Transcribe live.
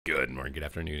Good morning, good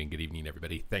afternoon, and good evening,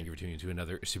 everybody. Thank you for tuning into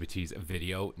another Supatease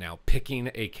video. Now,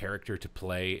 picking a character to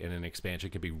play in an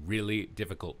expansion can be a really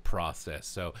difficult process.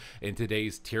 So in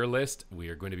today's tier list, we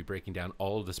are going to be breaking down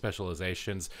all of the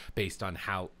specializations based on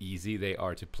how easy they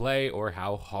are to play or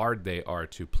how hard they are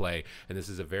to play. And this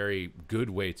is a very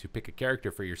good way to pick a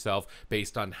character for yourself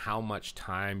based on how much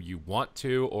time you want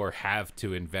to or have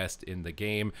to invest in the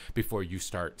game before you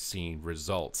start seeing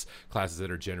results. Classes that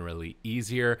are generally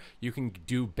easier, you can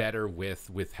do better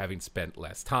with having spent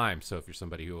less time. So if you're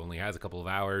somebody who only has a couple of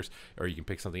hours, or you can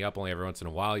pick something up only every once in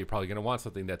a while, you're probably going to want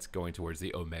something that's going towards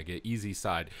the omega easy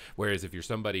side. Whereas if you're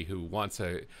somebody who wants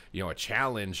a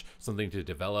challenge, something to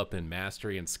develop in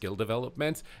mastery and skill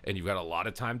development, and you've got a lot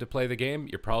of time to play the game,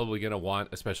 you're probably going to want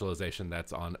a specialization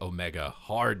that's on omega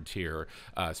hard tier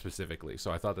specifically. So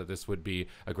I thought that this would be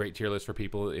a great tier list for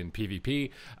people in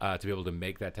PvP to be able to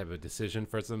make that type of decision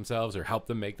for themselves, or help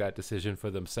them make that decision for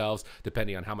themselves,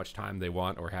 depending on how much time they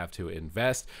want or have to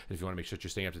invest. And if you want to make sure that you're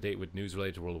staying up to date with news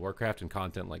related to World of Warcraft and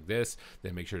content like this,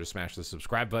 then make sure to smash the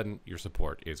subscribe button. Your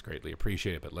support is greatly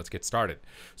appreciated. But let's get started.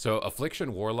 So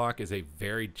Affliction Warlock is a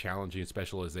very challenging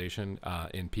specialization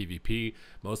in PvP,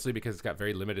 mostly because it's got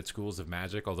very limited schools of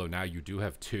magic, although now you do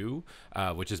have two,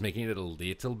 which is making it a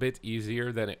little bit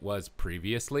easier than it was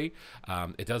previously.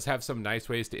 It does have some nice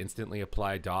ways to instantly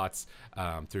apply dots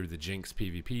through the Jinx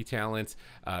PvP talent.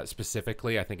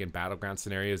 Specifically, I think in Battleground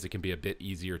scenarios, it can be a bit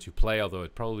easier to play, although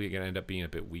it's probably going to end up being a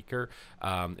bit weaker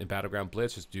in Battleground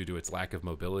Blitz, just due to its lack of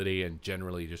mobility, and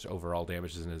generally just overall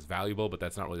damage isn't as valuable. But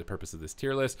that's not really the purpose of this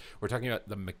tier list. We're talking about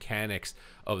the mechanics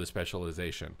of the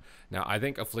specialization. Now, I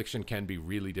think Affliction can be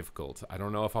really difficult. I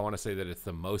don't know if I want to say that it's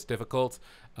the most difficult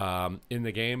in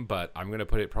the game, but I'm going to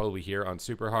put it probably here on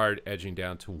super hard, edging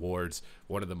down towards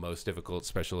one of the most difficult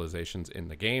specializations in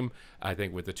the game. I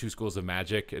think with the two schools of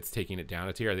magic, it's taking it down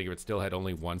a tier. I think if it still had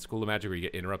only one school of magic where you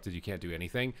get interrupted, you can't do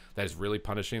anything, that is really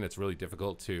punishing. That's really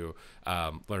difficult to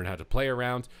learn how to play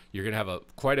around. You're going to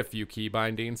have quite a few key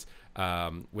bindings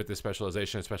with the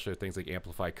specialization, especially with things like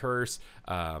Amplify Curse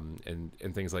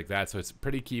and things like that. So it's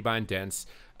pretty keybind dense.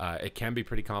 It can be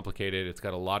pretty complicated. It's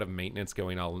got a lot of maintenance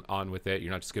going on with it.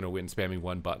 You're not just going to win spamming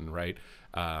one button, right?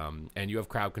 And you have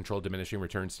crowd control diminishing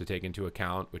returns to take into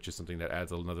account, which is something that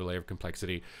adds another layer of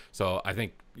complexity. So I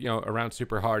think, around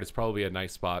super hard, it's probably a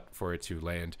nice spot for it to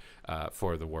land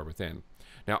for the War Within.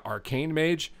 Now, Arcane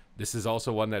Mage, this is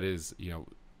also one that is,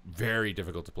 very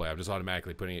difficult to play. I'm just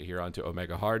automatically putting it here onto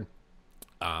Omega Hard.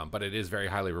 But it is very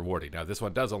highly rewarding. Now, this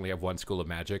one does only have one school of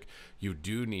magic. You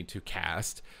do need to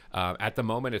cast. At the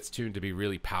moment, it's tuned to be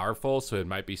really powerful, so it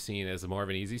might be seen as more of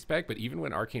an easy spec. But even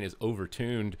when Arcane is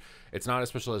overtuned, it's not a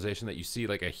specialization that you see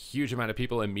like a huge amount of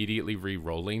people immediately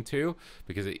re-rolling to,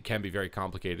 because it can be very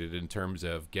complicated in terms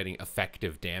of getting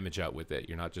effective damage out with it.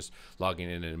 You're not just logging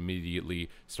in and immediately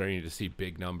starting to see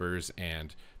big numbers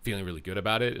and feeling really good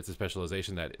about it. It's a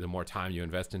specialization that the more time you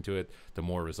invest into it, the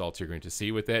more results you're going to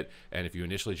see with it. And if you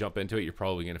initially jump into it, you're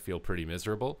probably going to feel pretty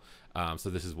miserable.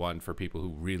 So this is one for people who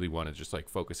really want to just like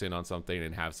focus in on something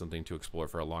and have something to explore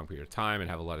for a long period of time and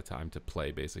have a lot of time to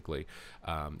play, basically.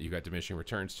 You've got diminishing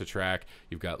returns to track.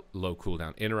 You've got low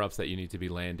cooldown interrupts that you need to be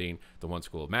landing. The one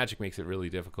school of magic makes it really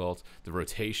difficult. The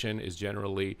rotation is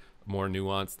generally more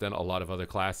nuanced than a lot of other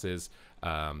classes.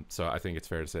 So I think it's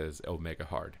fair to say it's Omega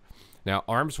Hard. Now,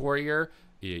 Arms Warrior,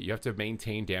 you have to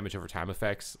maintain damage over time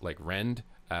effects like Rend,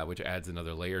 which adds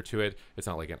another layer to it. It's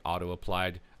not like an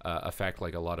auto-applied effect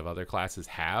like a lot of other classes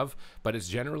have, but it's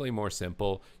generally more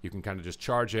simple. You can kind of just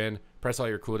charge in, press all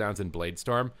your cooldowns in Blade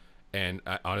Storm, and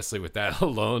honestly, with that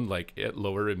alone, like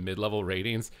lower and mid-level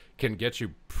ratings can get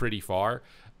you pretty far.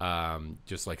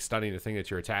 Just like stunning the thing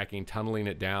that you're attacking, tunneling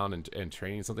it down, and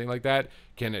training something like that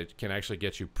can actually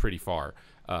get you pretty far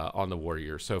on the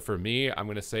warrior. So for me, I'm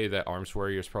going to say that Arms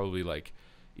Warrior is probably like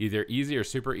either easy or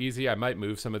super easy. I might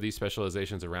move some of these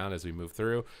specializations around as we move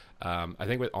through. I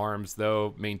think with Arms,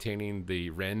 though, maintaining the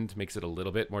Rend makes it a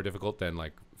little bit more difficult than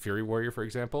like Fury Warrior, for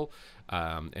example.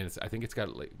 And I think it's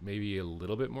got like maybe a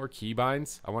little bit more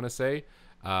keybinds, I want to say,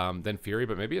 than Fury,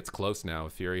 but maybe it's close now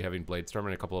with Fury having Blade Storm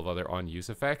and a couple of other on-use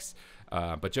effects.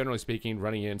 But generally speaking,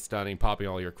 running in, stunning, popping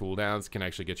all your cooldowns can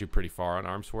actually get you pretty far on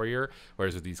Arms Warrior,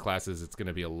 whereas with these classes, it's going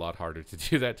to be a lot harder to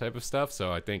do that type of stuff.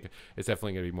 So I think it's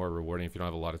definitely going to be more rewarding if you don't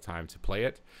have a lot of time to play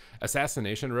it.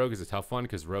 Assassination Rogue is a tough one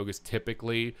because Rogue is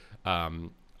typically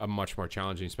a much more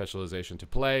challenging specialization to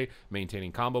play,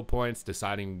 maintaining combo points,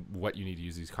 deciding what you need to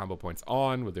use these combo points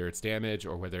on, whether it's damage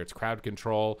or whether it's crowd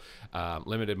control,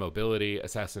 limited mobility.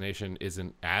 Assassination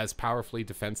isn't as powerfully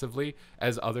defensively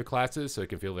as other classes, so it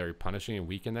can feel very punishing and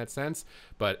weak in that sense.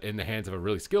 But in the hands of a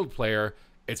really skilled player,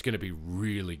 it's going to be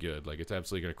really good. Like, it's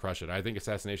absolutely going to crush it. I think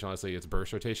Assassination, honestly, its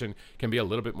burst rotation can be a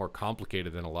little bit more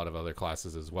complicated than a lot of other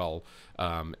classes as well.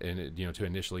 To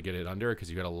initially get it under, because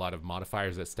you got a lot of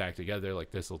modifiers that stack together,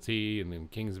 like Thistle Tea and then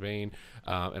Kingsbane,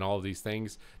 and all of these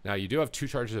things. Now, you do have 2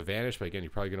 charges of Vanish, but again,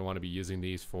 you're probably going to want to be using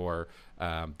these for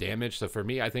damage. So for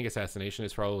me, I think Assassination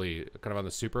is probably kind of on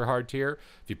the super hard tier.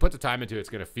 If you put the time into it, it's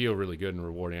going to feel really good and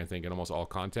rewarding, I think, in almost all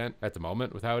content at the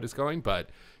moment with how it is going. But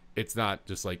it's not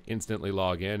just like instantly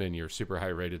log in and you're super high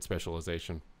rated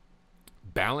specialization.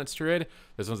 Balanced Druid,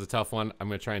 this one's a tough one. I'm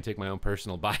going to try and take my own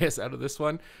personal bias out of this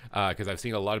one, because I've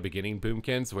seen a lot of beginning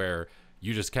boomkins where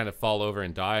you just kind of fall over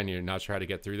and die and you're not sure how to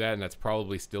get through that, and that's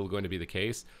probably still going to be the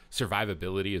case.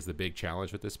 Survivability is the big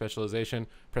challenge with this specialization.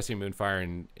 Pressing Moonfire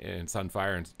and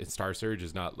Sunfire and Star Surge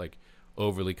is not like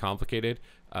overly complicated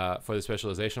for the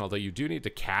specialization, although you do need to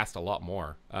cast a lot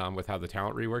more with how the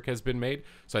talent rework has been made.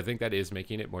 So I think that is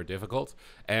making it more difficult,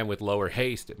 and with lower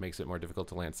haste it makes it more difficult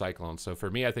to land Cyclones. So for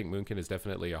me, I think Moonkin is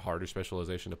definitely a harder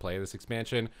specialization to play in this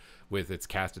expansion, with its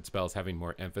casted spells having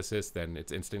more emphasis than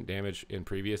its instant damage in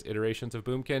previous iterations of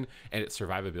Boomkin, and its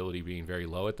survivability being very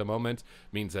low at the moment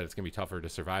means that it's going to be tougher to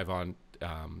survive on.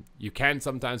 You can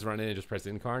sometimes run in and just press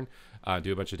Incarn,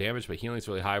 do a bunch of damage, but healing is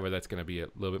really high, where that's going to be a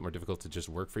little bit more difficult to just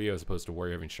work for you, as opposed to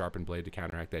Warrior having Sharpened Blade to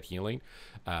counteract that healing.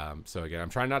 So again, I'm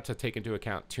trying not to take into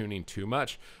account tuning too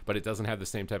much, but it doesn't have the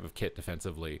same type of kit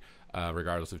defensively,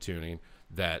 regardless of tuning,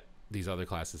 that these other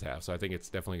classes have. So I think it's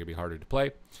definitely going to be harder to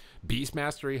play. Beast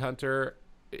Mastery Hunter,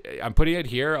 I'm putting it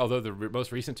here, although the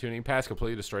most recent tuning pass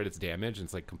completely destroyed its damage and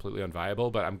it's like completely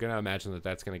unviable, but I'm going to imagine that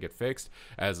that's going to get fixed,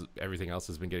 as everything else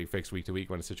has been getting fixed week to week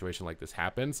when a situation like this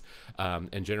happens.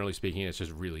 And generally speaking, it's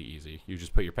just really easy. You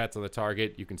just put your pets on the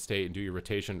target, you can stay and do your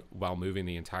rotation while moving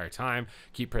the entire time,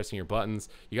 keep pressing your buttons.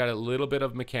 You got a little bit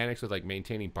of mechanics with like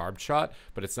maintaining barbed shot,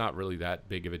 but it's not really that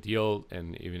big of a deal,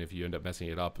 and even if you end up messing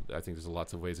it up, I think there's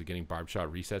lots of ways of getting barbed shot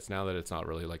resets now that it's not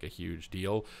really like a huge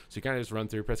deal. So you kind of just run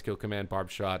through, press kill command, barbed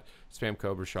shot, spam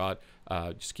Cobra Shot,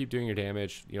 just keep doing your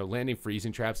damage. Landing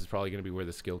freezing traps is probably going to be where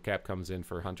the skill cap comes in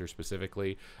for Hunter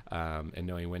specifically, and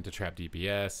knowing when to trap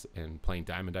DPS, and playing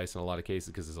Diamond Dice in a lot of cases,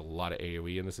 because there's a lot of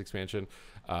AoE in this expansion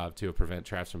to prevent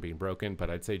traps from being broken. But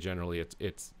I'd say generally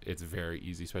it's very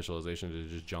easy specialization to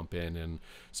just jump in and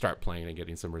start playing and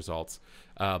getting some results.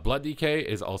 Blood DK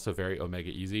is also very Omega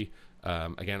easy.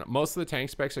 Again, most of the tank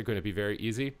specs are going to be very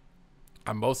easy.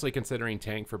 I'm mostly considering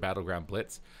tank for Battleground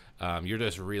Blitz. You're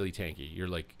just really tanky. You're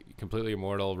like completely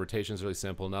immortal. Rotation's really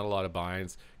simple. Not a lot of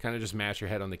binds. Kind of just mash your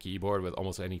head on the keyboard with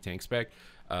almost any tank spec.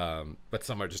 But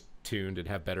some are just tuned and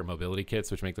have better mobility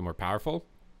kits, which make them more powerful.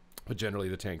 But generally,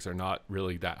 the tanks are not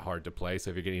really that hard to play.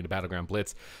 So if you're getting into Battleground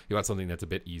Blitz, you want something that's a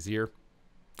bit easier.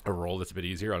 A role that's a bit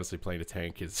easier. Honestly, playing a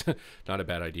tank is not a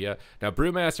bad idea. Now,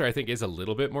 Brewmaster, I think, is a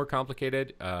little bit more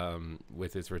complicated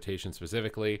with its rotation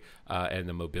specifically, and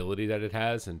the mobility that it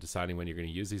has, and deciding when you're going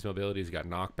to use these mobilities. You've got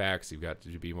knockbacks. You've got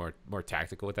to be more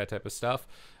tactical with that type of stuff.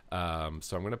 So I'm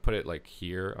going to put it like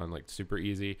here on like super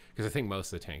easy, because I think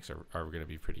most of the tanks are going to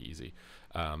be pretty easy.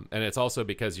 And it's also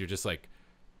because you're just like,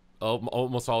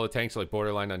 almost all the tanks are like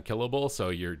borderline unkillable, so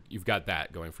you've got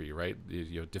that going for you, right?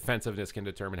 Defensiveness can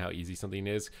determine how easy something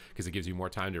is, because it gives you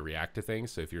more time to react to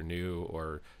things. So if you're new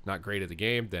or not great at the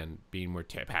game, then being more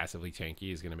passively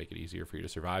tanky is going to make it easier for you to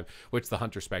survive, which the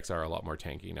Hunter specs are a lot more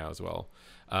tanky now as well.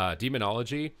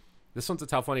 Demonology, this one's a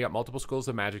tough one. You got multiple schools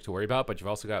of magic to worry about, but you've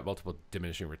also got multiple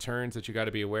diminishing returns that you got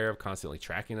to be aware of, constantly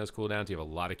tracking those cooldowns. You have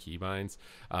a lot of keybinds,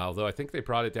 although I think they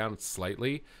brought it down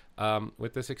slightly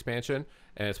with this expansion,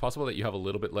 and it's possible that you have a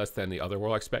little bit less than the other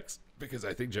Warlock specs, because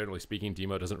I think generally speaking,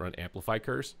 Demo doesn't run Amplify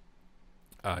Curse,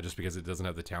 just because it doesn't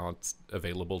have the talents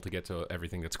available to get to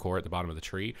everything that's core at the bottom of the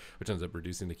tree, which ends up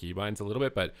reducing the keybinds a little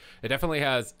bit, but it definitely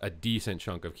has a decent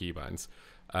chunk of keybinds.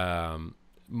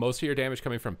 Most of your damage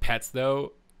coming from pets,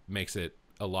 though, makes it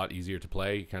a lot easier to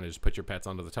play. You kind of just put your pets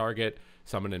onto the target,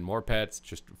 summon in more pets,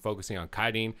 just focusing on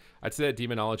kiting. I'd say that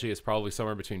Demonology is probably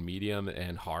somewhere between medium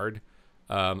and hard.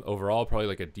 Overall, probably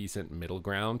like a decent middle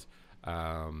ground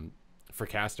for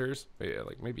casters.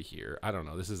 Like maybe here. I don't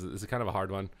know. This is kind of a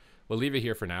hard one. We'll leave it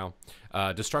here for now.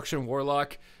 Destruction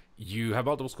Warlock. You have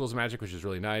multiple schools of magic, which is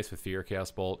really nice, with Fear, Chaos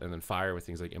Bolt, and then Fire with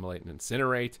things like Immolate and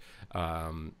Incinerate.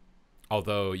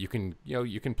 Although you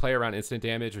can play around instant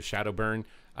damage with Shadow Burn.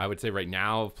 I would say right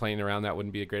now playing around that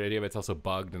wouldn't be a great idea, but it's also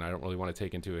bugged, and I don't really want to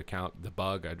take into account the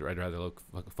bug. I'd rather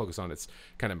focus on its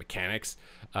kind of mechanics.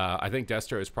 I think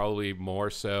Destro is probably more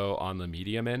so on the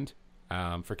medium end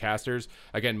For casters,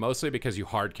 again, mostly because you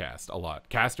hard cast a lot.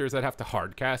 Casters that have to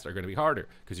hard cast are going to be harder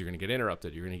because you're going to get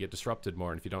interrupted, you're going to get disrupted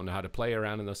more, and if you don't know how to play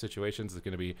around in those situations, it's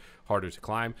going to be harder to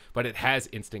climb. But it has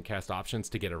instant cast options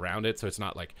to get around it, so it's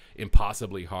not like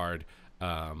impossibly hard,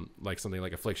 like something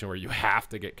like Affliction where you have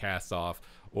to get casts off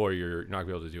or you're not going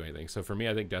to be able to do anything. So for me,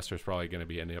 I think Destro is probably going to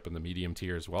be ending up in the medium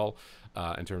tier as well,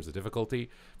 in terms of difficulty.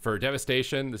 For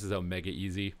Devastation, this is Omega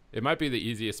easy. It might be the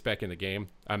easiest spec in the game.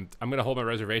 I'm going to hold my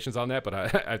reservations on that, but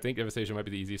I think Devastation might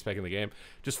be the easiest spec in the game.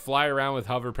 Just fly around with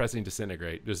hover pressing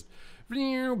Disintegrate. Just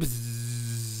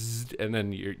and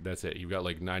then that's it. You've got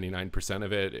like 99%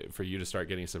 of it for you to start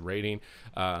getting some rating.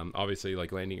 Obviously,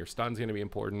 like landing your stun's going to be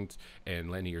important and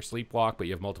landing your sleepwalk, but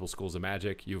you have multiple schools of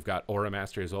magic. You've got Aura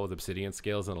Mastery as well with Obsidian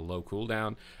Scales and a low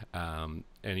cooldown, and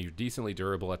you're decently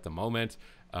durable at the moment.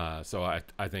 So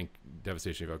I think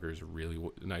Devastation Evoker is a really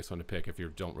nice one to pick if you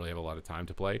don't really have a lot of time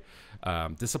to play.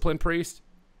 Discipline Priest,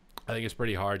 I think it's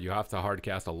pretty hard. You have to hard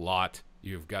cast a lot.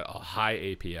 You've got a high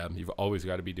APM. You've always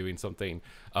got to be doing something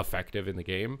effective in the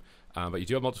game. But you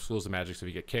do have multiple schools of magic, so if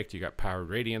you get kicked, you got Powered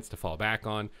Radiance to fall back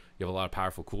on. You have a lot of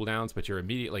powerful cooldowns, but your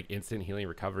immediate like instant healing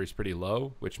recovery is pretty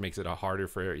low, which makes it harder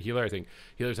for a healer. I think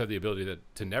healers have the ability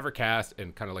to never cast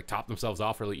and kind of like top themselves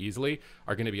off really easily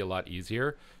are going to be a lot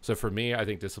easier. So for me, I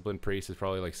think Discipline Priest is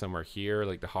probably like somewhere here,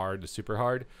 like the hard to super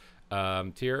hard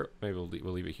tier. Maybe we'll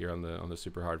leave it here on the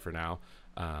super hard for now.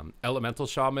 Elemental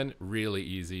Shaman, really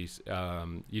easy.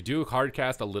 You do hard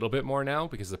cast a little bit more now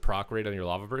because the proc rate on your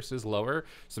lava burst is lower,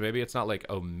 so maybe it's not like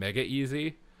Omega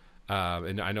easy.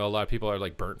 And I know a lot of people are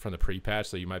like burnt from the pre-patch,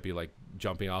 so you might be like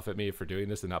jumping off at me for doing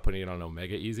this and not putting it on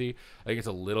Omega easy. I think it's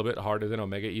a little bit harder than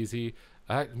Omega easy.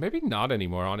 Maybe not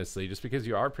anymore, honestly, just because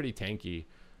you are pretty tanky.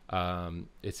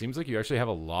 It seems like you actually have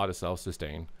a lot of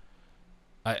self-sustain.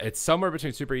 It's somewhere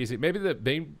between super easy. Maybe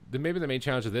the main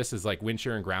challenge of this is like wind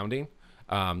shear and grounding.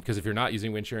 Because if you're not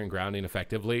using wind shear and grounding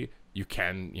effectively, you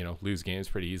can, lose games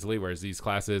pretty easily. Whereas these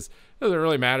classes, it doesn't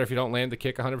really matter if you don't land the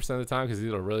kick 100% of the time because it's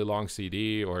either a really long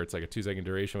CD or it's like a 2-second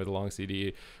duration with a long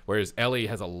CD. Whereas Ellie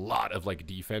has a lot of like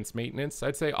defense maintenance.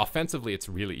 I'd say offensively it's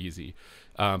really easy,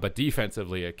 but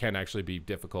defensively it can actually be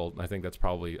difficult. I think it's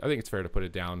fair to put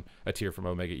it down a tier from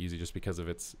Omega Easy just because of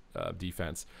its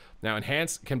defense. Now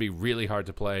Enhance can be really hard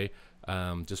to play.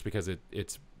 Just because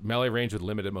it's melee range with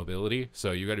limited mobility,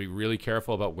 so you got to be really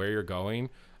careful about where you're going,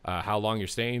 how long you're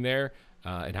staying there,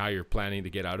 and how you're planning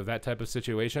to get out of that type of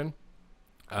situation.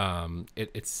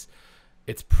 It's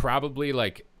probably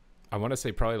like, I want to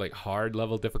say probably like hard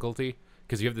level difficulty,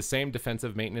 because you have the same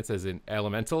defensive maintenance as in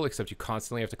Elemental, except you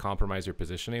constantly have to compromise your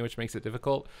positioning, which makes it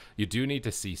difficult. You do need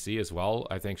to CC as well.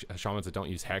 I think shamans that don't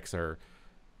use Hex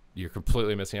you're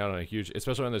completely missing out on a huge,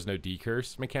 especially when there's no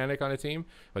decurse mechanic on a team,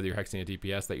 whether you're hexing a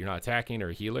DPS that you're not attacking or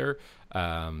a healer.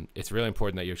 It's really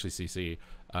important that you actually CC.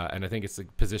 And I think it's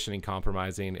like positioning,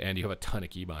 compromising, and you have a ton of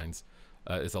keybinds.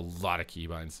 It's a lot of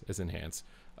keybinds as Enhance.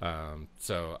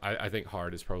 So I think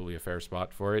hard is probably a fair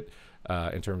spot for it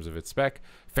in terms of its spec.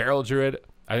 Feral Druid,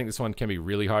 I think this one can be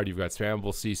really hard. You've got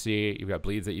spammable CC, you've got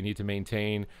bleeds that you need to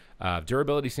maintain.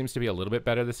 Durability seems to be a little bit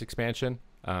better this expansion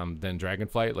than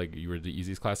Dragonflight. Like, you were the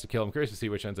easiest class to kill. I'm curious to see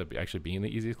which ends up actually being the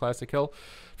easiest class to kill.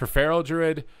 For Feral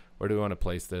Druid, where do we want to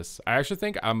place this? I actually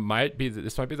think this might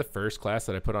be the first class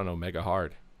that I put on Omega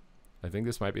Hard. I think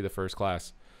this might be the first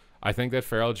class. I think that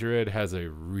Feral Druid has a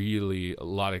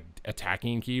lot of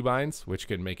attacking keybinds, which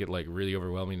can make it like really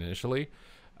overwhelming initially.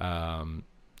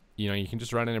 You can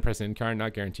just run in and press Incarn,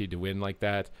 not guaranteed to win like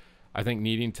that. I think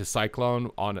needing to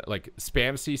Cyclone on like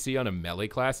spam CC on a melee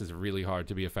class is really hard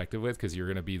to be effective with, because you're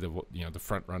going to be the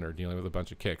front runner dealing with a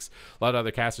bunch of kicks. A lot of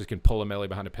other casters can pull a melee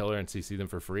behind a pillar and CC them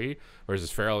for free, whereas as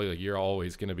Feral, like, you're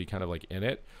always going to be kind of like in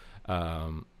it.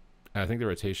 And I think the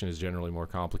rotation is generally more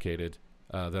complicated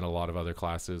than a lot of other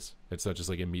classes. It's not just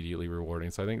like immediately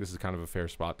rewarding. So I think this is kind of a fair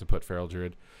spot to put Feral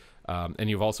Druid. And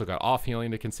you've also got off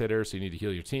healing to consider, so you need to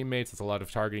heal your teammates. It's a lot of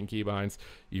targeting keybinds.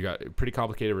 You got pretty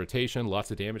complicated rotation,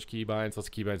 lots of damage keybinds, lots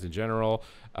of keybinds in general.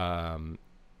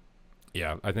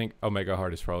 Yeah, I think Omega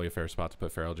Hard is probably a fair spot to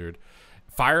put Feral Druid.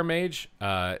 Fire Mage,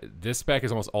 this spec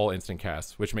is almost all instant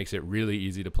casts, which makes it really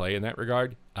easy to play in that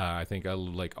regard. I think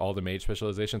like all the mage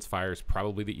specializations, Fire is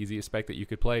probably the easiest spec that you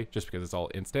could play, just because it's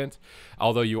all instant.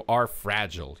 Although you are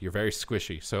fragile, you're very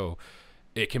squishy, so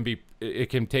it can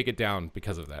take it down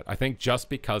because of that. I think just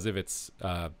because of its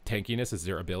tankiness, its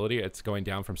durability, it's going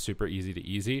down from super easy to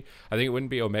easy. I think it wouldn't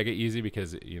be Omega easy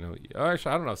because,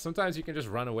 actually, I don't know. Sometimes you can just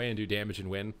run away and do damage and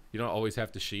win. You don't always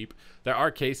have to sheep. There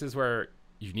are cases where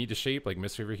you need to shape like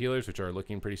Mistweaver healers, which are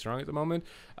looking pretty strong at the moment,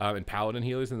 and Paladin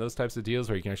healers and those types of deals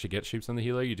where you can actually get shapes on the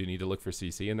healer. You do need to look for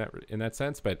CC in that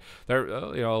sense, but there,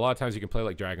 you know, a lot of times you can play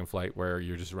like Dragonflight where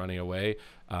you're just running away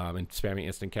and spamming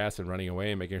instant cast and running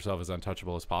away and making yourself as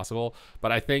untouchable as possible.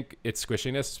 But I think its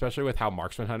squishiness, especially with how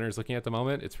Marksman Hunter is looking at the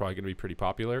moment, it's probably going to be pretty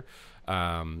popular.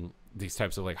 These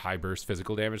types of like high burst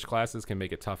physical damage classes can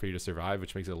make it tough for you to survive,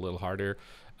 which makes it a little harder.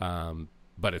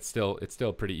 But it's still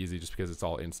pretty easy just because it's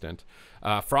all instant.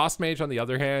 Frost Mage, on the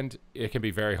other hand, it can be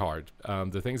very hard.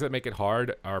 The things that make it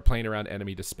hard are playing around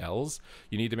enemy dispels.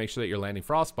 You need to make sure that you're landing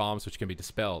Frost Bombs, which can be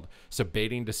dispelled. So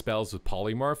baiting dispels with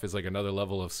Polymorph is like another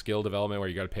level of skill development where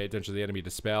you got to pay attention to the enemy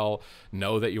dispel,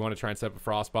 know that you want to try and set up a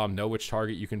Frost Bomb, know which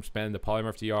target you can spend the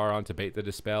Polymorph DR on to bait the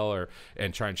dispel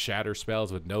and try and shatter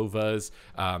spells with Novas.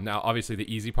 Now, obviously,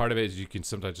 the easy part of it is you can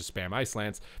sometimes just spam Ice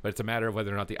Lance, but it's a matter of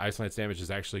whether or not the Ice Lance damage is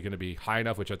actually going to be high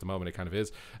enough, which at the moment it kind of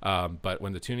is. But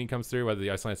when the tuning comes through, whether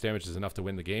the Ice Lance damage is enough to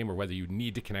win the game, or whether you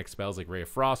need to connect spells like Ray of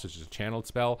Frost, which is a channeled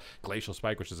spell, Glacial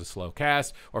Spike, which is a slow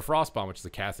cast, or Frost Bomb, which is a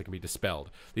cast that can be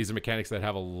dispelled. These are mechanics that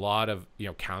have a lot of, you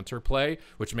know, counter play,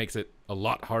 which makes it a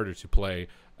lot harder to play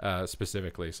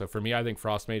specifically. So for me, I think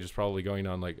Frost Mage is probably going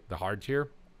on like the hard tier.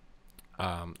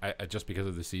 Just because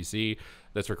of the CC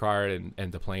that's required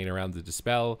and the playing around the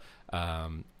dispel.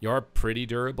 You're pretty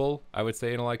durable, I would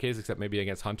say, in a lot of cases, except maybe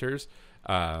against hunters.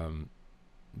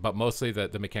 But mostly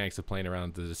the mechanics of playing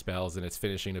around the dispels and its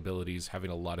finishing abilities, having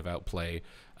a lot of outplay,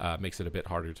 makes it a bit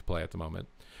harder to play at the moment.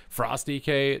 Frost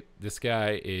DK, this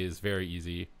guy is very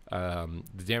easy.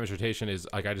 The damage rotation is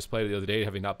like, I just played it the other day,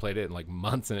 having not played it in like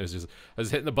months, and it was just, I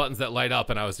was hitting the buttons that light up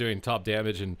and I was doing top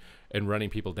damage and running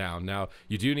people down. Now,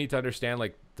 you do need to understand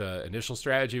like the initial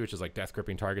strategy, which is like death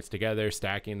gripping targets together,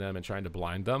 stacking them and trying to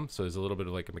blind them. So there's a little bit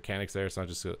of like a mechanics there. It's not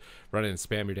just run in and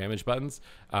spam your damage buttons.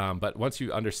 But once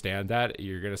you understand that,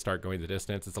 you're going to start going the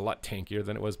distance. It's a lot tankier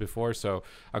than it was before. So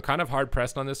I'm kind of hard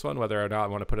pressed on this one, whether or not I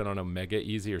want to put it on Omega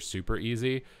Easy or Super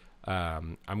Easy.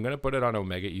 I'm going to put it on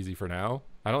Omega Easy for now.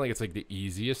 I don't think it's like the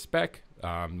easiest spec,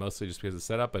 mostly just because of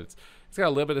setup, but it's got a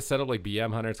little bit of setup like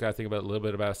BM Hunter. It's got to think about a little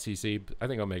bit about CC. I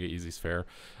think Omega Easy is fair.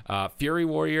 Fury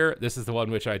Warrior, this is the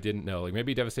one which I didn't know. Like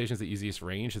maybe Devastation is the easiest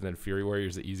range, and then Fury Warrior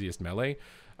is the easiest melee.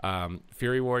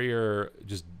 Fury Warrior,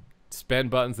 just spend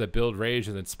buttons that build rage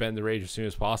and then spend the rage as soon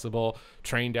as possible.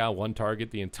 Train down one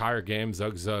target the entire game.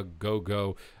 Zug zug,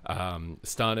 go,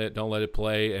 stun it, don't let it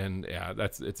play, and yeah,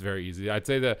 it's very easy. I'd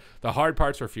say the hard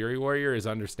parts for Fury Warrior is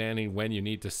understanding when you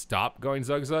need to stop going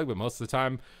zug zug, but most of the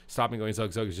time stopping going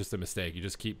zug zug is just a mistake. You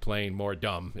just keep playing more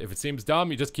dumb. If it seems dumb,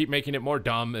 you just keep making it more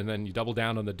dumb, and then you double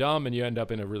down on the dumb and you end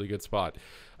up in a really good spot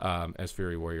as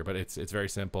Fury Warrior. But it's very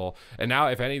simple. And now,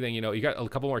 if anything, you know, you got a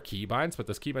couple more keybinds, but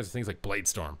those keybinds are things like Blade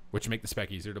Storm, which make the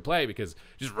spec easier to play because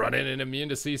just run in and immune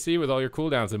to CC with all your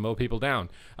cooldowns and mow people down.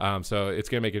 So it's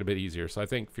going to make it a bit easier. So I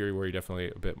think Fury Warrior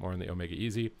definitely a bit more in the Omega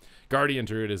Easy. Guardian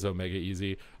Druid is Omega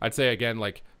Easy. I'd say, again,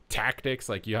 like tactics,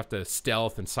 like you have to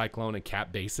stealth and cyclone and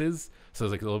cap bases. So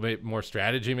there's like a little bit more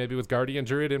strategy maybe with Guardian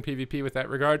Druid in PvP with that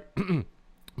regard.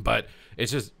 But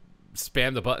it's just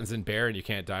spam the buttons in bear and you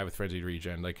can't die with frenzied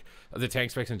regen. Like the tank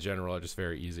specs in general are just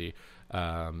very easy.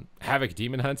 Havoc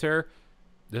Demon Hunter,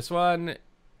 this one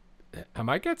I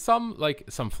might get some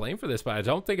flame for this, but I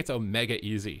don't think it's Omega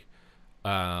Easy.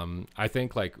 I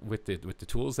think like with the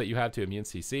tools that you have to immune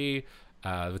CC,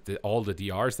 with all the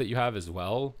DRs that you have as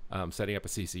well, setting up a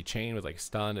CC chain with like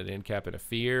stun and incap and a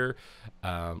fear,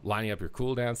 lining up your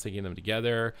cooldowns, syncing them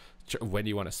together, when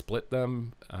you want to split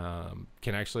them,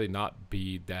 can actually not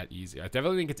be that easy. I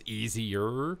definitely think it's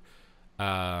easier,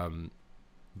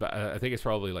 but I think it's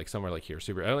probably like somewhere like here.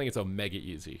 Super. I don't think it's Omega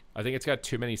Easy. I think it's got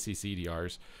too many CC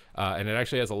DRs, and it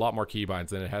actually has a lot more keybinds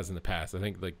than it has in the past. I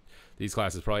think like these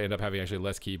classes probably end up having actually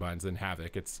less keybinds than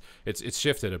Havoc. It's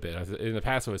shifted a bit. In the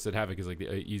past, I said Havoc is like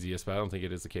the easiest, but I don't think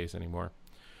it is the case anymore.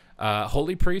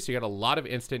 Holy Priest, you got a lot of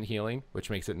instant healing, which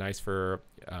makes it nice for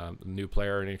a new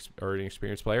player or an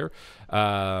experienced player.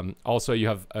 Also, you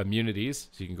have immunities,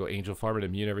 so you can go Angel Farm and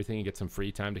immune everything and get some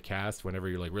free time to cast whenever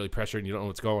you're like really pressured and you don't know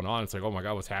what's going on. It's like, oh my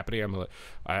god, what's happening?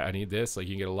 I need this. Like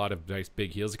you can get a lot of nice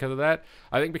big heals because of that.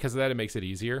 I think because of that, it makes it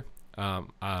easier.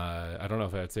 I don't know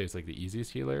if I'd say it's like the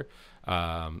easiest healer.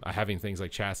 Having things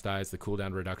like Chastise, the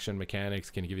cooldown reduction mechanics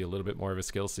can give you a little bit more of a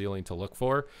skill ceiling to look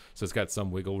for. So it's got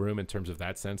some wiggle room in terms of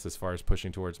that sense as far as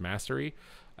pushing towards mastery.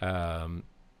 But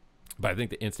I think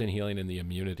the instant healing and the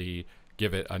immunity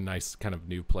give it a nice kind of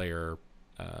new player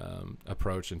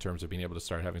approach in terms of being able to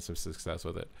start having some success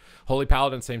with it. Holy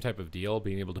Paladin, same type of deal,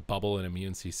 being able to bubble and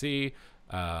immune CC,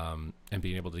 and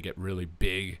being able to get really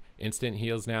big instant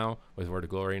heals now with Word of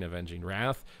Glory and Avenging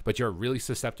Wrath, but you're really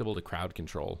susceptible to crowd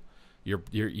control. you're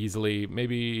easily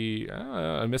maybe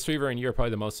a Mistweaver and you are probably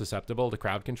the most susceptible to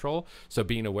crowd control. So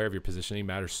being aware of your positioning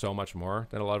matters so much more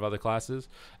than a lot of other classes.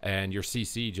 And your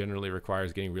CC generally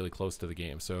requires getting really close to the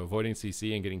game. So avoiding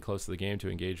CC and getting close to the game to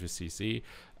engage with CC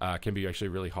can be actually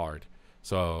really hard.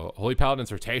 So Holy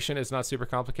Paladin's rotation is not super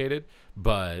complicated,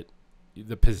 but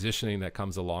the positioning that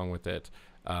comes along with it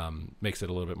makes it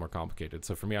a little bit more complicated.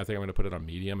 So for me, I think I'm going to put it on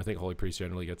medium. I think Holy Priest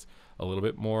generally gets a little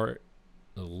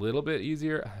bit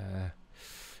easier.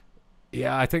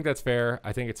 Yeah, I think that's fair.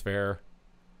 I think it's fair.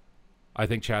 I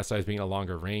think Chastise being a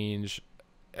longer range,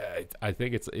 I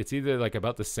think it's either like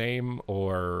about the same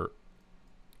or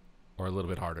a little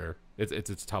bit harder. It's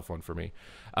a tough one for me.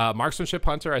 Marksmanship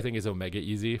Hunter I think is omega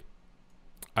easy.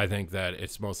 I think that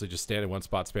it's mostly just stand in one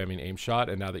spot spamming aim shot,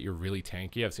 and now that you're really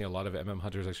tanky, I've seen a lot of MM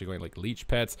hunters actually going like leech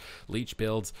pets, leech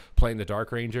builds, playing the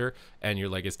Dark Ranger, and you're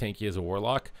like as tanky as a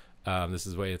warlock. This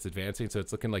is the way it's advancing, so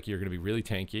it's looking like you're going to be really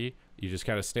tanky. You just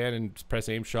kind of stand and press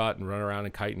aim shot and run around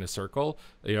and kite in a circle.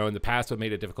 You know, in the past, what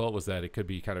made it difficult was that it could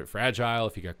be kind of fragile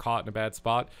if you got caught in a bad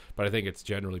spot, but I think it's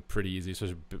generally pretty easy.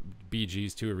 So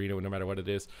BGs to arena, no matter what it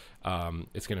is,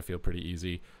 it's going to feel pretty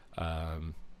easy.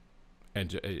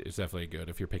 And it's definitely good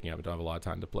if you're picking up and don't have a lot of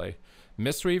time to play.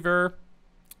 Mistweaver,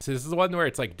 so this is the one where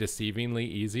it's like deceivingly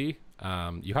easy.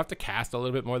 You have to cast a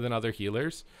little bit more than other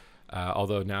healers.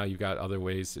 Although now you've got other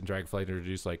ways in Dragonflight to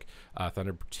introduce like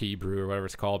Thunder Tea Brew or whatever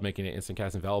it's called, making it instant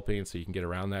cast enveloping, so you can get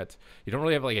around that. You don't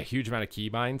really have like a huge amount of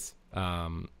keybinds.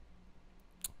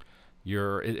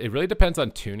 It really depends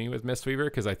on tuning with Mistweaver,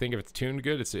 because I think if it's tuned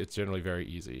good, it's generally very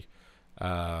easy.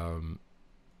 I'm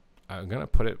gonna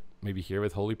put it maybe here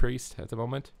with Holy Priest at the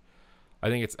moment. I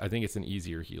think it's an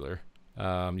easier healer.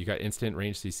 You got instant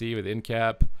range CC with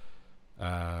Incap.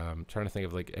 I'm trying to think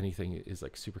of like anything is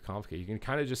like super complicated. You can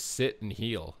kind of just sit and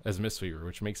heal as Mistweaver,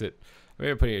 which makes it,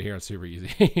 maybe I'm putting it here on super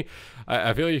easy.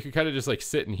 I feel like you can kind of just like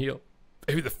sit and heal.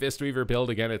 Maybe the Fistweaver build,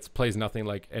 again, it plays nothing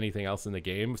like anything else in the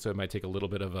game, so it might take a little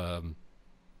bit of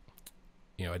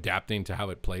adapting to how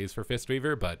it plays for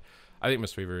Fistweaver, but I think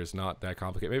Mistweaver is not that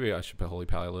complicated. Maybe I should put Holy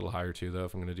Pally a little higher too, though,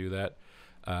 if I'm going to do that.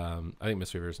 I think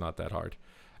Mistweaver is not that hard.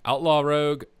 Outlaw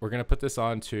Rogue, we're going to put this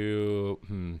on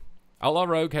to... Outlaw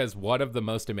Rogue has one of the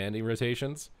most demanding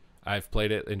rotations. I've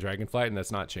played it in Dragonflight, and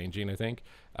that's not changing, I think,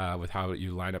 with how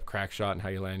you line up Crackshot and how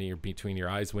you're landing between your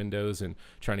eyes windows and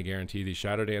trying to guarantee these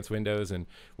Shadow Dance windows and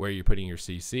where you're putting your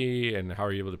CC and how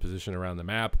are you able to position around the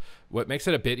map. What makes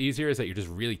it a bit easier is that you're just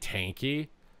really tanky.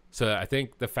 So I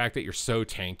think the fact that you're so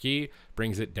tanky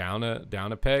brings it down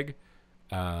a peg.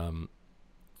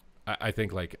 I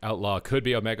think like Outlaw could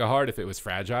be Omega hard if it was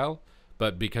fragile,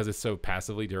 but because it's so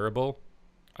passively durable,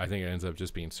 I think it ends up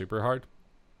just being super hard,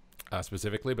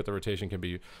 specifically, but the rotation can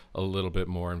be a little bit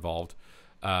more involved.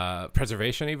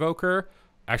 Preservation Evoker,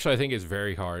 actually, I think is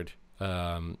very hard.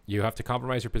 You have to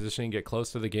compromise your positioning, get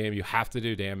close to the game. You have to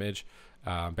do damage.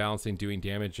 Balancing doing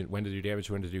damage and when to do damage,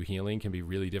 when to do healing can be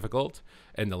really difficult,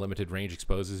 and the limited range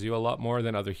exposes you a lot more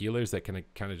than other healers that can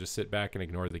kind of just sit back and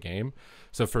ignore the game.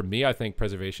 So for me, I think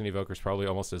Preservation Evoker is probably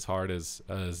almost as hard as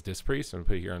Disc Priest. I'm going to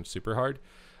put it here on super hard.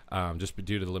 Just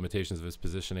due to the limitations of his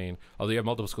positioning. Although you have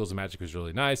multiple schools of magic, which is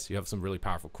really nice. You have some really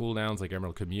powerful cooldowns like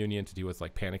Emerald Communion to deal with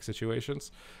like panic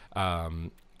situations.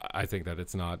 I think that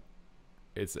it's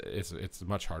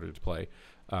much harder to play,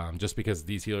 just because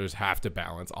these healers have to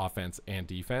balance offense and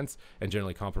defense and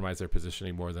generally compromise their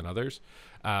positioning more than others.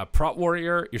 Prot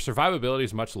Warrior, your survivability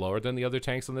is much lower than the other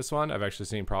tanks on this one. I've actually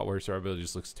seen Prot Warrior survivability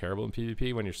just looks terrible in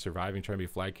PvP when you're surviving, trying to be a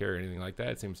flag carrier or anything like that.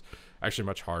 It seems actually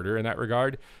much harder in that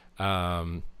regard.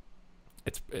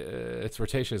 Its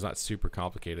rotation is not super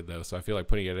complicated though, so I feel like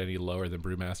putting it any lower than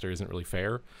Brewmaster isn't really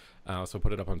fair. So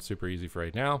put it up on super easy for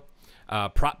right now.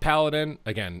 Prop Paladin,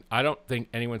 again, I don't think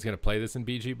anyone's going to play this in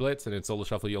BG Blitz, and in Solo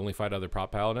Shuffle you only fight other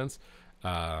Prop Paladins.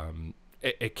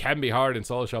 It can be hard in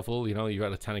Solo Shuffle. You know, you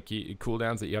got a ton of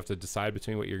cooldowns that you have to decide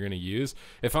between what you're going to use.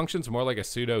 It functions more like a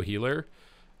pseudo healer,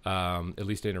 at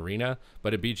least in Arena,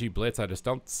 but in BG Blitz I just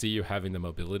don't see you having the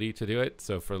mobility to do it.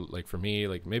 So for me,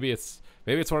 like maybe it's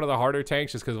one of the harder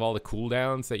tanks just because of all the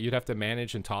cooldowns that you'd have to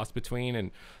manage and toss between,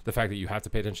 and the fact that you have to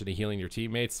pay attention to healing your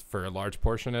teammates for a large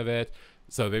portion of it.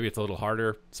 So maybe it's a little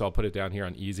harder, so I'll put it down here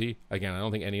on easy. Again, I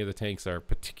don't think any of the tanks are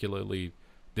particularly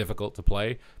difficult to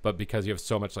play, but because you have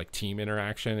so much like team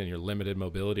interaction and your limited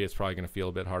mobility, it's probably going to feel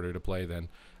a bit harder to play than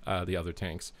the other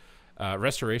tanks.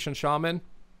 Restoration Shaman,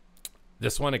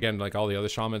 this one, again, like all the other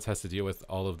shamans, has to deal with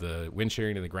all of the wind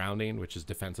shearing and the grounding, which is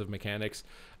defensive mechanics,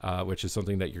 which is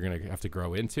something that you're going to have to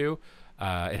grow into.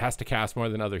 It has to cast more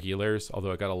than other healers, although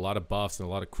it got a lot of buffs and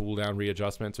a lot of cooldown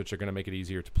readjustments, which are going to make it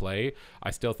easier to play. I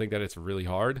still think that it's really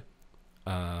hard.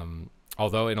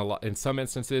 Although in some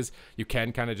instances you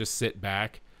can kind of just sit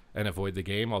back and avoid the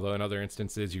game. Although in other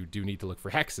instances you do need to look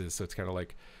for hexes, so it's kind of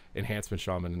like enhancement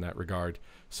shaman in that regard.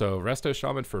 So resto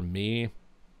shaman for me.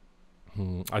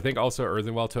 I think also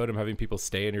Earthenwell Totem, having people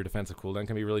stay in your defensive cooldown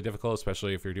can be really difficult,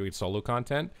 especially if you're doing solo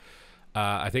content.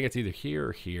 I think it's either here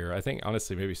or here. I think,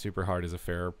 honestly, maybe super hard is a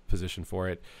fair position for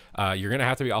it. You're going to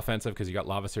have to be offensive because you got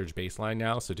Lava Surge baseline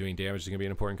now, so doing damage is going to be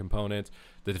an important component.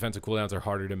 The defensive cooldowns are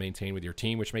harder to maintain with your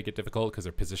team, which make it difficult because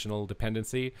they're positional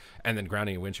dependency, and then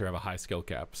Grounding and Windshare have a high skill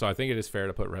cap. So I think it is fair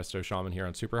to put Resto Shaman here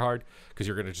on super hard because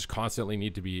you're going to just constantly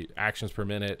need to be actions per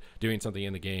minute, doing something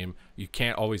in the game. You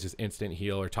can't always just instant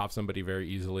heal or top somebody very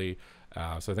easily.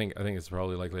 So I think it's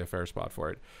probably likely a fair spot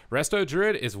for it. Resto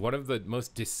Druid is one of the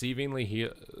most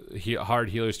deceivingly hard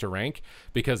healers to rank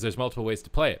because there's multiple ways to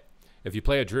play it. If you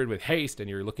play a Druid with haste and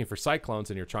you're looking for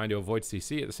cyclones and you're trying to avoid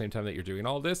CC at the same time that you're doing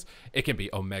all this, it can be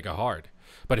omega hard.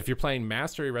 But if you're playing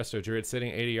Mastery Resto Druid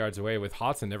sitting 80 yards away with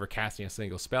Hots and never casting a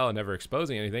single spell and never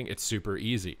exposing anything, it's super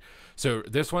easy. So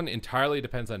this one entirely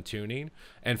depends on tuning.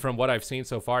 And from what I've seen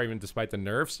so far, even despite the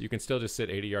nerfs, you can still just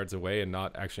sit 80 yards away and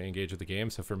not actually engage with the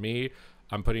game. So for me,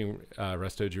 I'm putting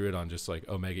Resto Druid on just like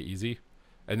omega easy.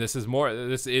 And this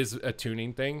is a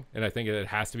tuning thing, and I think it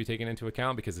has to be taken into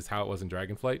account because it's how it was in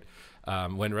Dragonflight.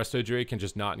 When Resto Druid can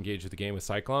just not engage with the game with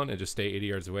Cyclone and just stay 80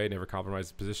 yards away, never compromise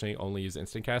the positioning, only use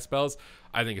instant cast spells,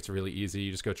 I think it's really easy.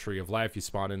 You just go Tree of Life, you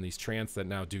spawn in these Trance that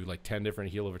now do like 10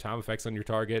 different heal over time effects on your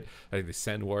target. I think they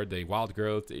Send Ward, they Wild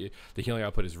Growth, the healing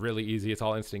output is really easy. It's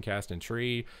all instant cast and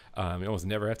Tree. You almost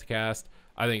never have to cast.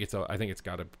 I think it's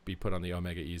got to be put on the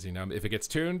omega easy. Now, if it gets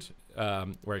tuned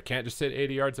where it can't just sit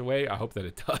 80 yards away, I hope that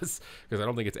it does, because I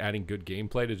don't think it's adding good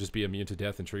gameplay to just be immune to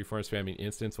death and tree form spamming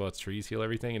instants while its trees heal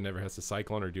everything and never has to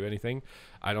cyclone or do anything.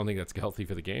 I don't think that's healthy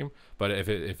for the game. But if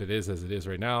it is as it is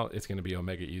right now, it's going to be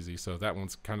omega easy. So that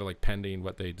one's kind of like pending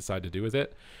what they decide to do with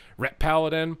it. Rep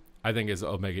Paladin, I think, is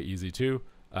omega easy too.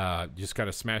 Just kind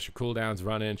of smash your cooldowns,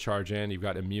 run in, charge in. You've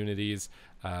got immunities.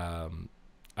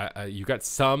 You got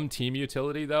some team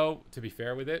utility though, to be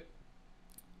fair with it,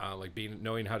 like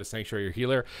knowing how to sanctuary your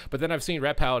healer. But then I've seen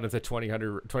Rep Paladins at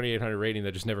 2800 rating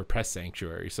that just never press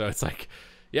sanctuary. So it's like,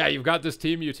 yeah, you've got this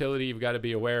team utility you've got to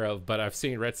be aware of, but I've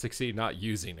seen Ret succeed not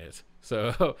using it.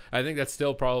 So I think that's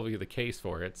still probably the case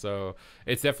for it. So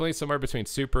it's definitely somewhere between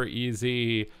super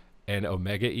easy and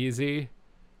omega easy.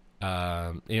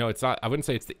 It's not, I wouldn't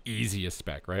say it's the easiest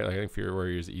spec, right? Like, I think Fury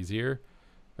Warrior is easier.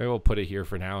 Maybe we'll put it here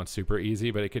for now and super easy,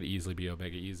 but it could easily be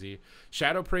omega easy.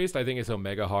 Shadow Priest, I think, is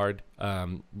omega hard.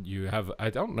 You have, I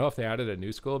don't know if they added a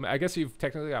new school. I guess you've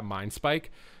technically got Mind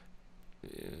Spike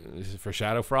for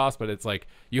Shadow Frost, but it's like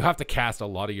you have to cast a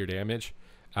lot of your damage,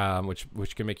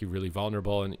 which can make you really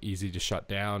vulnerable and easy to shut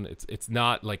down. It's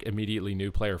not like immediately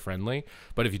new player friendly,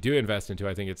 but if you do invest into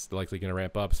it, I think it's likely going to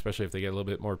ramp up, especially if they get a little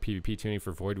bit more PvP tuning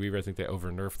for Void Weaver. I think they over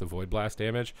nerfed the Void Blast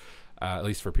damage, at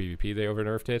least for PvP they over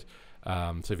nerfed it.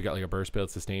 So if you got like a burst build,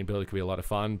 sustain build, it could be a lot of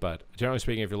fun. But generally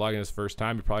speaking, if you're logging this first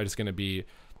time, you're probably just going to be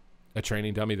a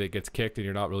training dummy that gets kicked and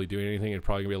you're not really doing anything. It's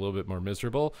probably gonna be a little bit more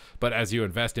miserable. But as you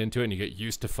invest into it and you get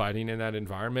used to fighting in that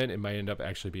environment, it might end up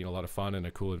actually being a lot of fun and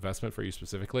a cool investment for you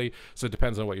specifically. So it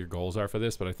depends on what your goals are for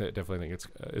this, but I definitely think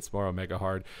it's more omega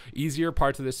hard. Easier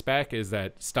parts of this spec is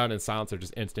that stun and silence are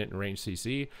just instant and range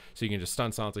CC, so you can just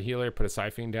stun, silence a healer, put a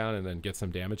siphon down, and then get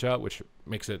some damage out, which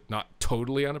makes it not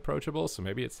totally unapproachable. So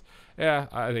maybe it's, yeah,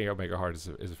 I think omega hard is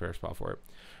a fair spot for it.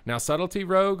 Now subtlety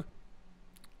rogue,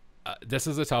 this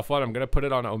is a tough one. I'm going to put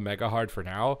it on omega hard for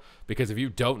now, because if you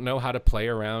don't know how to play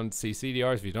around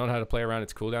CCDRs, if you don't know how to play around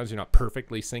its cooldowns, you're not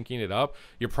perfectly syncing it up,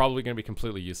 you're probably going to be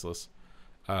completely useless.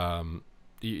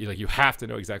 You have to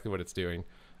know exactly what it's doing.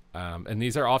 And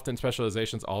these are often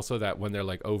specializations also that when they're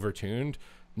like over-tuned,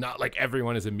 not like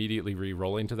everyone is immediately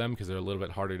re-rolling to them because they're a little bit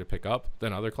harder to pick up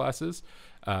than other classes.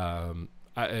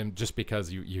 And just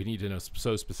because you need to know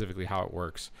so specifically how it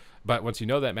works. But once you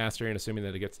know that mastery and assuming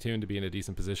that it gets tuned to be in a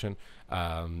decent position,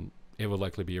 it will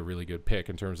likely be a really good pick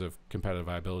in terms of competitive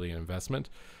viability and investment.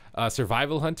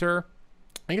 Survival Hunter,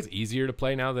 I think it's easier to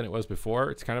play now than it was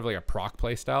before. It's kind of like a proc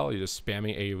play style. You're just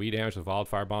spamming AoE damage with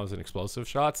wildfire bombs and explosive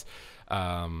shots.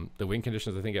 The win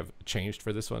conditions, I think, have changed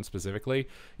for this one specifically.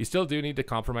 You still do need to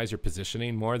compromise your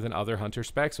positioning more than other hunter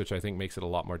specs, which I think makes it a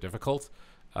lot more difficult,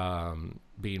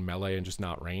 being melee and just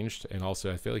not ranged. And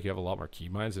also I feel like you have a lot more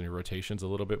keybinds and your rotation's a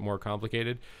little bit more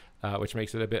complicated, which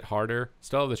makes it a bit harder.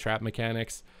 Still have the trap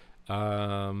mechanics.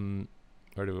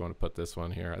 Where do we want to put this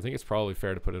one here? I think it's probably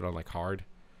fair to put it on like hard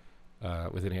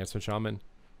with enhancement shaman.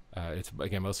 It's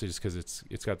again mostly just because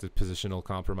it's got the positional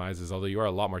compromises. Although you are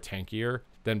a lot more tankier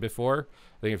than before.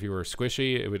 I think if you were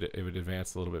squishy, it would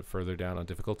advance a little bit further down on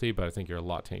difficulty. But I think you're a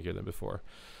lot tankier than before.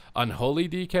 Unholy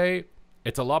DK,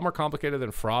 it's a lot more complicated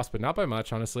than Frost, but not by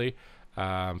much, honestly.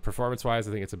 Performance-wise,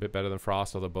 I think it's a bit better than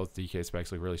Frost, although both DK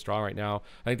specs look really strong right now.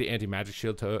 I think the anti-magic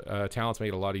shield talents make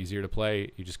it a lot easier to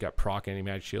play. You just got proc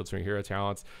anti-magic shields from your hero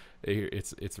talents.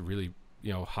 It's really,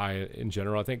 you know, high in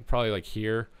general. I think probably like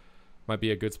here might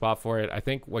be a good spot for it. I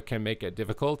think what can make it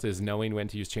difficult is knowing when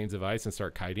to use Chains of Ice and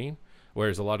start kiting,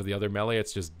 whereas a lot of the other melee,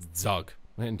 it's just zug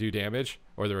and do damage,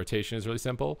 or the rotation is really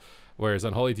simple. Whereas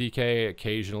Unholy DK,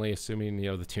 occasionally, assuming,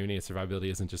 you know, the tuning and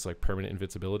survivability isn't just like permanent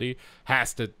invincibility,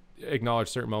 has to acknowledge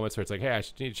certain moments where it's like, hey, I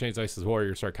need to change Ice as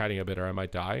Warrior, start kiting a bit, or I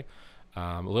might die.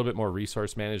 A little bit more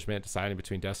resource management, deciding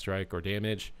between Death Strike or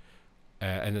damage.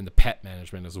 And then the pet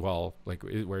management as well. Like,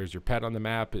 where's your pet on the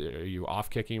map? Are you off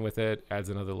kicking with it? Adds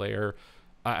another layer.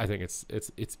 I think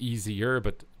it's easier,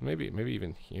 but maybe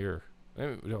even here.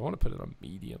 Maybe I want to put it on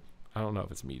medium. I don't know if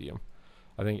it's medium.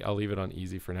 I think I'll leave it on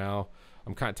easy for now.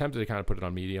 I'm kind of tempted to kind of put it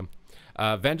on medium.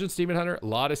 Vengeance Demon Hunter, a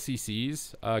lot of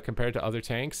CCs compared to other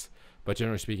tanks, but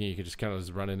generally speaking, you can just kind of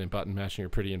just run in and button mash and you're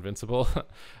pretty invincible.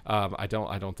 I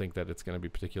don't think that it's going to be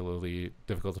particularly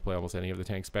difficult to play almost any of the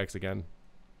tank specs again.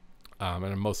 And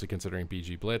I'm mostly considering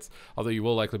BG Blitz, although you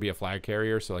will likely be a flag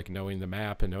carrier, so like knowing the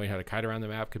map and knowing how to kite around the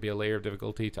map could be a layer of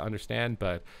difficulty to understand,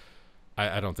 but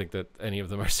I don't think that any of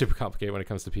them are super complicated when it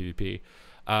comes to PvP.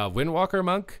 Windwalker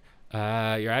Monk,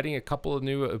 you're adding a couple of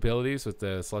new abilities with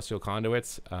the Celestial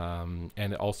Conduits,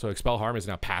 and also Expel Harm is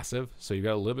now passive, so you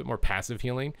got a little bit more passive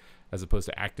healing as opposed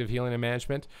to active healing and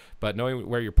management. But knowing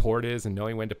where your port is and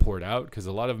knowing when to port out, because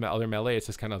a lot of other melee, it's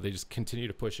just kind of, they just continue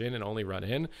to push in and only run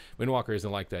in. Windwalker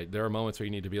isn't like that. There are moments where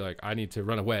you need to be like, I need to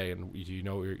run away, and you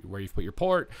know where you've put your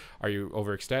port. Are you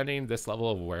overextending? This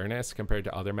level of awareness compared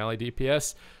to other melee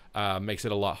DPS makes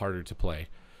it a lot harder to play.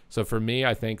 So for me,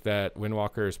 I think that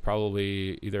Windwalker is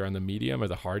probably either on the medium or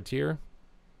the hard tier.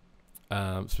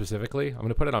 Specifically, I'm going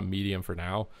to put it on medium for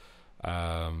now.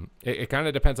 It kind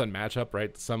of depends on matchup,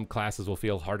 right? Some classes will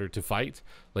feel harder to fight,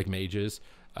 like mages,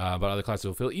 but other classes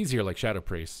will feel easier, like Shadow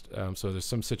Priest. So there's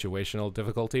some situational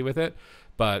difficulty with it,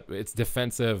 but its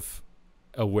defensive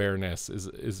awareness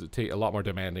is a lot more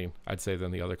demanding, I'd say,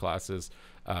 than the other classes,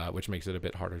 which makes it a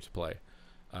bit harder to play.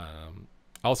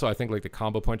 Also, I think like the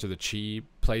combo points of the Chi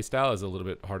playstyle is a little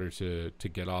bit harder to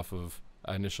get off of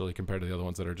initially compared to the other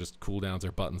ones that are just cooldowns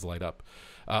or buttons light up.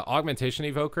 Augmentation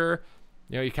Evoker,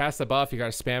 you know, you cast the buff, you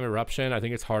got to spam Eruption. I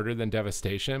think it's harder than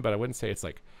Devastation, but I wouldn't say it's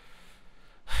like,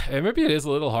 and maybe it is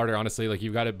a little harder, honestly. Like,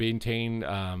 you've got to maintain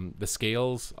the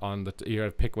scales on the, you got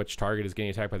to pick which target is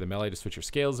getting attacked by the melee to switch your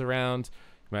scales around.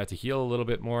 You might have to heal a little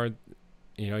bit more.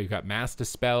 You know, you've got Mass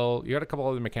Dispel. You got a couple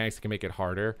other mechanics that can make it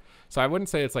harder. So I wouldn't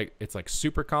say it's like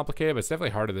super complicated, but it's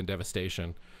definitely harder than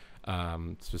Devastation,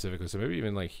 specifically. So maybe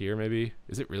even like here, maybe,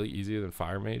 is it really easier than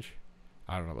Fire Mage?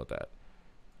 I don't know about that.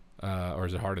 Or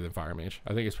is it harder than Fire Mage?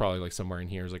 I think it's probably like somewhere in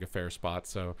here is like a fair spot.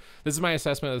 So this is my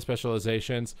assessment of the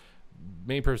specializations.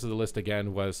 Main purpose of the list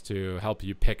again was to help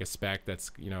you pick a spec that's,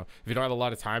 you know, if you don't have a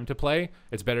lot of time to play,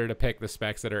 it's better to pick the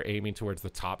specs that are aiming towards the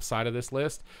top side of this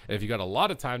list. And if you got a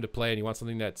lot of time to play and you want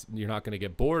something that's you're not going to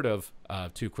get bored of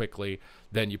too quickly,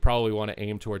 then you probably want to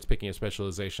aim towards picking a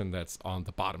specialization that's on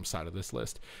the bottom side of this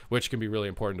list, which can be really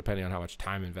important depending on how much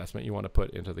time investment you want to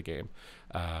put into the game.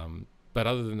 But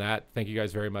other than that, thank you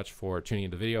guys very much for tuning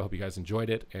into the video. Hope you guys enjoyed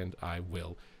it, and I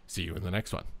will see you in the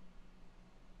next one.